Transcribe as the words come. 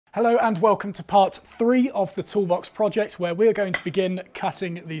Hello and welcome to part 3 of the Toolbox project, where we're going to begin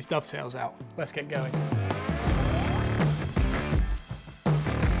cutting these dovetails out. Let's get going.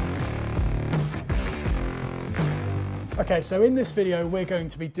 Okay, so in this video we're going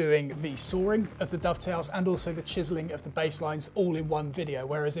to be doing the sawing of the dovetails and also the chiseling of the baselines all in one video,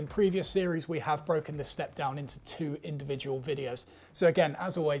 whereas in previous series we have broken this step down into 2 individual videos. So again,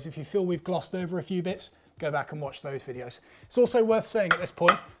 as always, if you feel we've glossed over a few bits, go back and watch those videos. It's also worth saying at this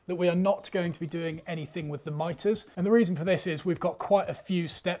point that we are not going to be doing anything with the miters. And the reason for this is we've got quite a few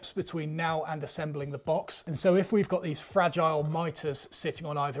steps between now and assembling the box. And so if we've got these fragile miters sitting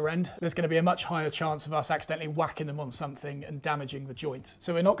on either end, there's going to be a much higher chance of us accidentally whacking them on something and damaging the joint.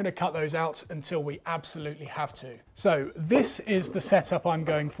 So we're not going to cut those out until we absolutely have to. So this is the setup I'm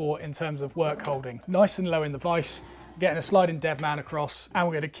going for in terms of work holding. Nice and low in the vise, getting a sliding dead man across, and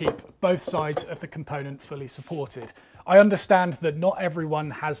we're going to keep both sides of the component fully supported. I understand that not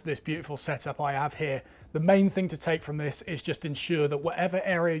everyone has this beautiful setup I have here. The main thing to take from this is just ensure that whatever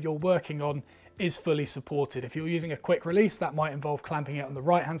area you're working on is fully supported. If you're using a quick release, that might involve clamping it on the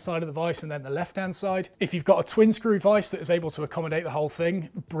right hand side of the vise and then the left hand side. If you've got a twin screw vise that is able to accommodate the whole thing,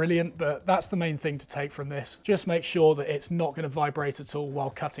 brilliant, but that's the main thing to take from this. Just make sure that it's not going to vibrate at all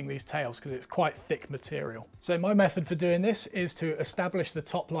while cutting these tails, because it's quite thick material. So my method for doing this is to establish the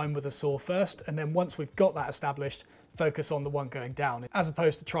top line with a saw first, and then once we've got that established, focus on the one going down, as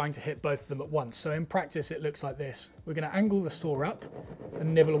opposed to trying to hit both of them at once. So in practice it looks like this. We're going to angle the saw up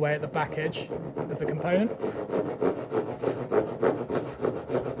and nibble away at the back edge of the component.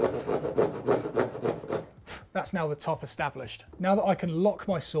 That's now the top established. Now that I can lock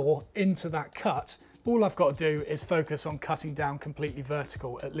my saw into that cut, all I've got to do is focus on cutting down completely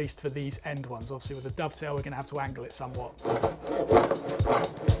vertical, at least for these end ones. Obviously with the dovetail we're going to have to angle it somewhat.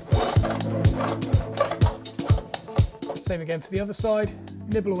 Same again for the other side,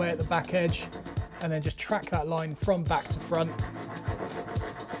 nibble away at the back edge and then just track that line from back to front.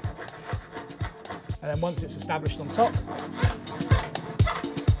 And then once it's established on top,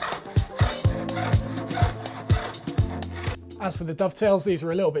 as for the dovetails, these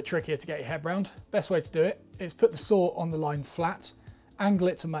are a little bit trickier to get your head round. Best way to do it is put the saw on the line flat, angle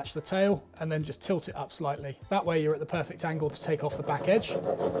it to match the tail, and then just tilt it up slightly. That way you're at the perfect angle to take off the back edge.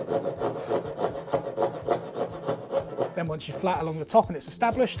 Then once you're flat along the top and it's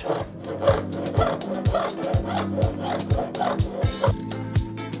established,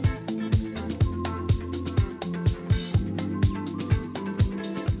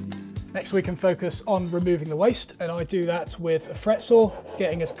 next we can focus on removing the waste, and I do that with a fret saw,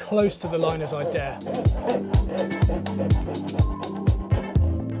 getting as close to the line as I dare.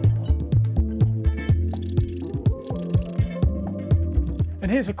 And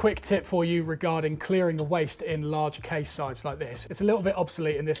here's a quick tip for you regarding clearing the waste in large case sides like this. It's a little bit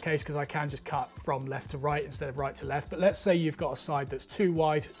obsolete in this case because I can just cut from left to right instead of right to left, but let's say you've got a side that's too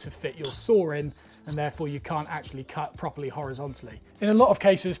wide to fit your saw in, and therefore you can't actually cut properly horizontally. In a lot of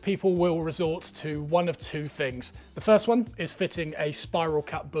cases, people will resort to one of 2 things. The first one is fitting a spiral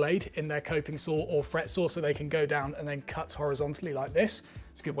cut blade in their coping saw or fret saw so they can go down and then cut horizontally like this.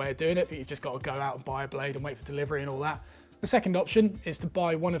 It's a good way of doing it, but you've just got to go out and buy a blade and wait for delivery and all that. The second option is to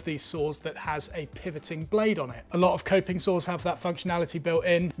buy one of these saws that has a pivoting blade on it. A lot of coping saws have that functionality built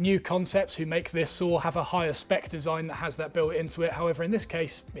in. New Concepts, who make this saw, have a higher spec design that has that built into it. However, in this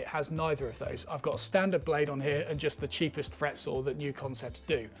case, it has neither of those. I've got a standard blade on here and just the cheapest fret saw that New Concepts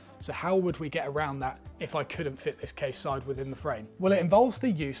do. So how would we get around that if I couldn't fit this case side within the frame? Well, it involves the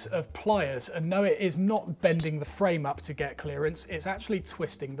use of pliers, and no, it is not bending the frame up to get clearance, it's actually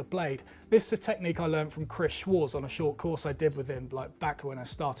twisting the blade. This is a technique I learned from Chris Schwarz on a short course I did with him like back when I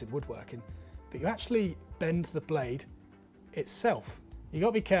started woodworking. But you actually bend the blade itself. You got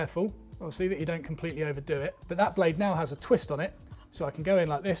to be careful, obviously, that you don't completely overdo it, but that blade now has a twist on it, so I can go in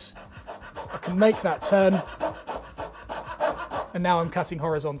like this, I can make that turn, and now I'm cutting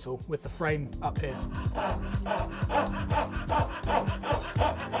horizontal with the frame up here.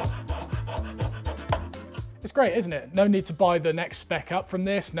 It's great, isn't it? No need to buy the next spec up from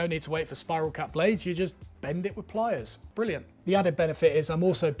this, no need to wait for spiral cut blades, you just bend it with pliers. Brilliant. The added benefit is I'm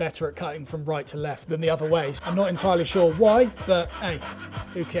also better at cutting from right to left than the other ways. I'm not entirely sure why, but hey,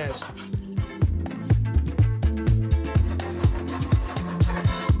 who cares?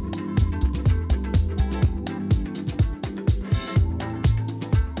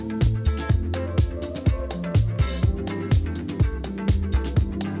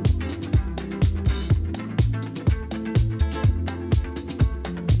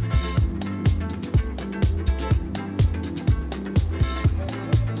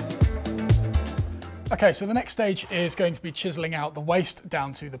 Okay, so the next stage is going to be chiseling out the waist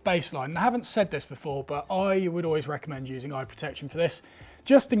down to the baseline. And I haven't said this before, but I would always recommend using eye protection for this,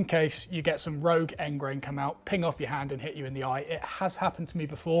 just in case you get some rogue end grain come out, ping off your hand and hit you in the eye. It has happened to me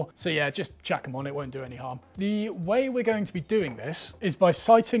before, so yeah, just chuck them on, it won't do any harm. The way we're going to be doing this is by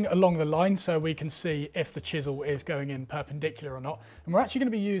sighting along the line so we can see if the chisel is going in perpendicular or not. And we're actually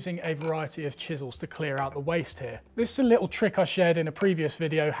going to be using a variety of chisels to clear out the waist here. This is a little trick I shared in a previous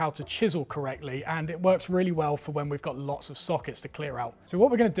video, how to chisel correctly, and it works really well for when we've got lots of sockets to clear out. So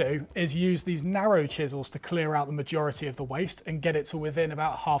what we're going to do is use these narrow chisels to clear out the majority of the waist and get it to within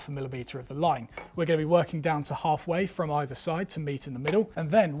about 0.5 millimeter of the line. We're going to be working down to halfway from either side to meet in the middle.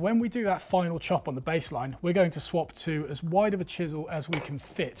 And then when we do that final chop on the baseline, we're going to swap to as wide of a chisel as we can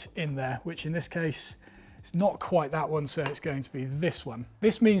fit in there, which in this case, it's not quite that one, so it's going to be this one.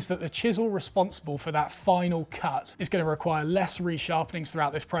 This means that the chisel responsible for that final cut is going to require less resharpenings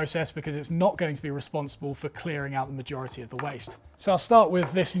throughout this process because it's not going to be responsible for clearing out the majority of the waist. So I'll start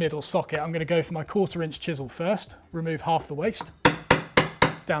with this middle socket. I'm going to go for my 1/4 inch chisel first, remove half the waist,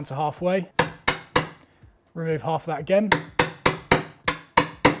 down to halfway, remove half of that again,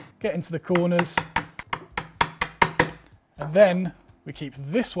 get into the corners, and then we keep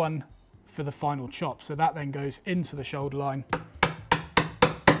this one for the final chop. So that then goes into the shoulder line,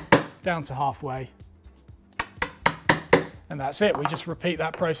 down to halfway, and that's it. We just repeat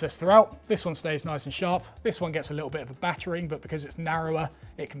that process throughout. This one stays nice and sharp. This one gets a little bit of a battering, but because it's narrower,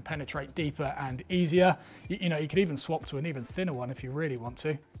 it can penetrate deeper and easier. You know, you could even swap to an even thinner one if you really want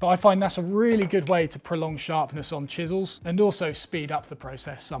to. But I find that's a really good way to prolong sharpness on chisels and also speed up the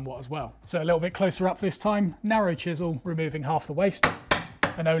process somewhat as well. So a little bit closer up this time, narrow chisel, removing half the waist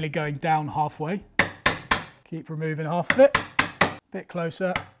and only going down halfway. Keep removing half of it, bit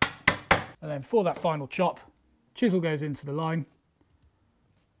closer. And then for that final chop, chisel goes into the line,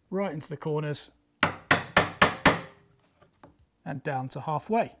 right into the corners, and down to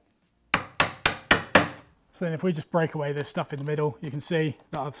halfway. So then if we just break away this stuff in the middle, you can see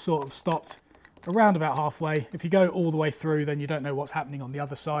that I've sort of stopped around about halfway. If you go all the way through, then you don't know what's happening on the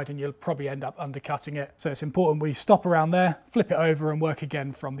other side and you'll probably end up undercutting it. So it's important we stop around there, flip it over and work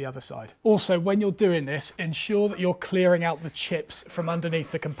again from the other side. Also, when you're doing this, ensure that you're clearing out the chips from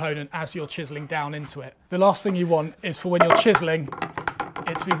underneath the component as you're chiseling down into it. The last thing you want is for when you're chiseling,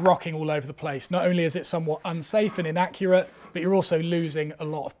 it to be rocking all over the place. Not only is it somewhat unsafe and inaccurate, but you're also losing a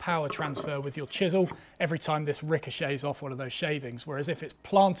lot of power transfer with your chisel every time this ricochets off one of those shavings. Whereas if it's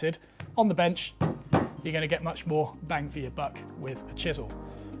planted on the bench, you're going to get much more bang for your buck with a chisel.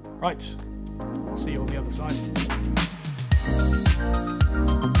 Right, I'll see you on the other side.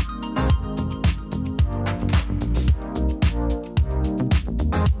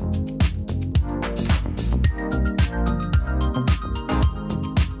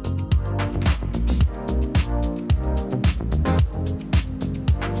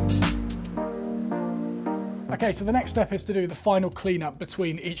 Okay, so the next step is to do the final cleanup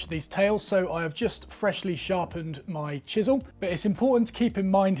between each of these tails. So I have just freshly sharpened my chisel, but it's important to keep in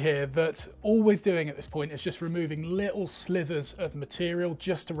mind here that all we're doing at this point is just removing little slithers of material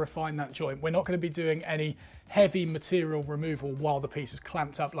just to refine that joint. We're not going to be doing any heavy material removal while the piece is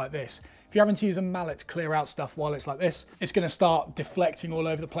clamped up like this. If you're having to use a mallet to clear out stuff while it's like this, it's going to start deflecting all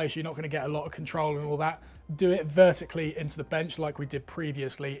over the place. You're not going to get a lot of control and all that. Do it vertically into the bench like we did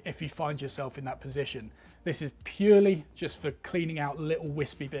previously if you find yourself in that position. This is purely just for cleaning out little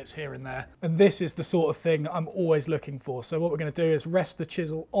wispy bits here and there. And this is the sort of thing I'm always looking for. So what we're going to do is rest the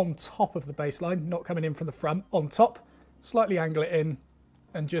chisel on top of the baseline, not coming in from the front, on top, slightly angle it in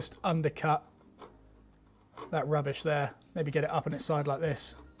and just undercut that rubbish there. Maybe get it up on its side like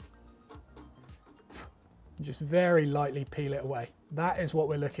this. And just very lightly peel it away. That is what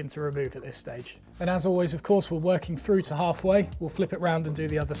we're looking to remove at this stage. And as always, of course, we're working through to halfway. We'll flip it round and do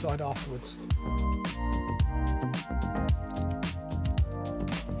the other side afterwards.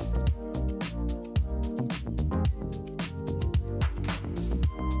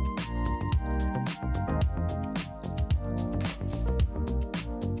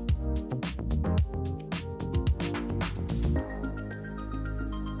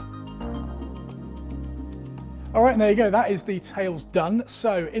 All right, and there you go, that is the tails done.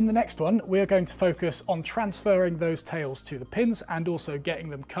 So in the next one, we're going to focus on transferring those tails to the pins and also getting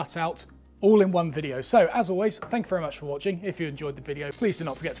them cut out all in one video. So as always, thank you very much for watching. If you enjoyed the video, please do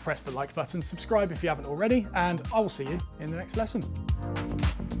not forget to press the like button, subscribe if you haven't already, and I will see you in the next lesson.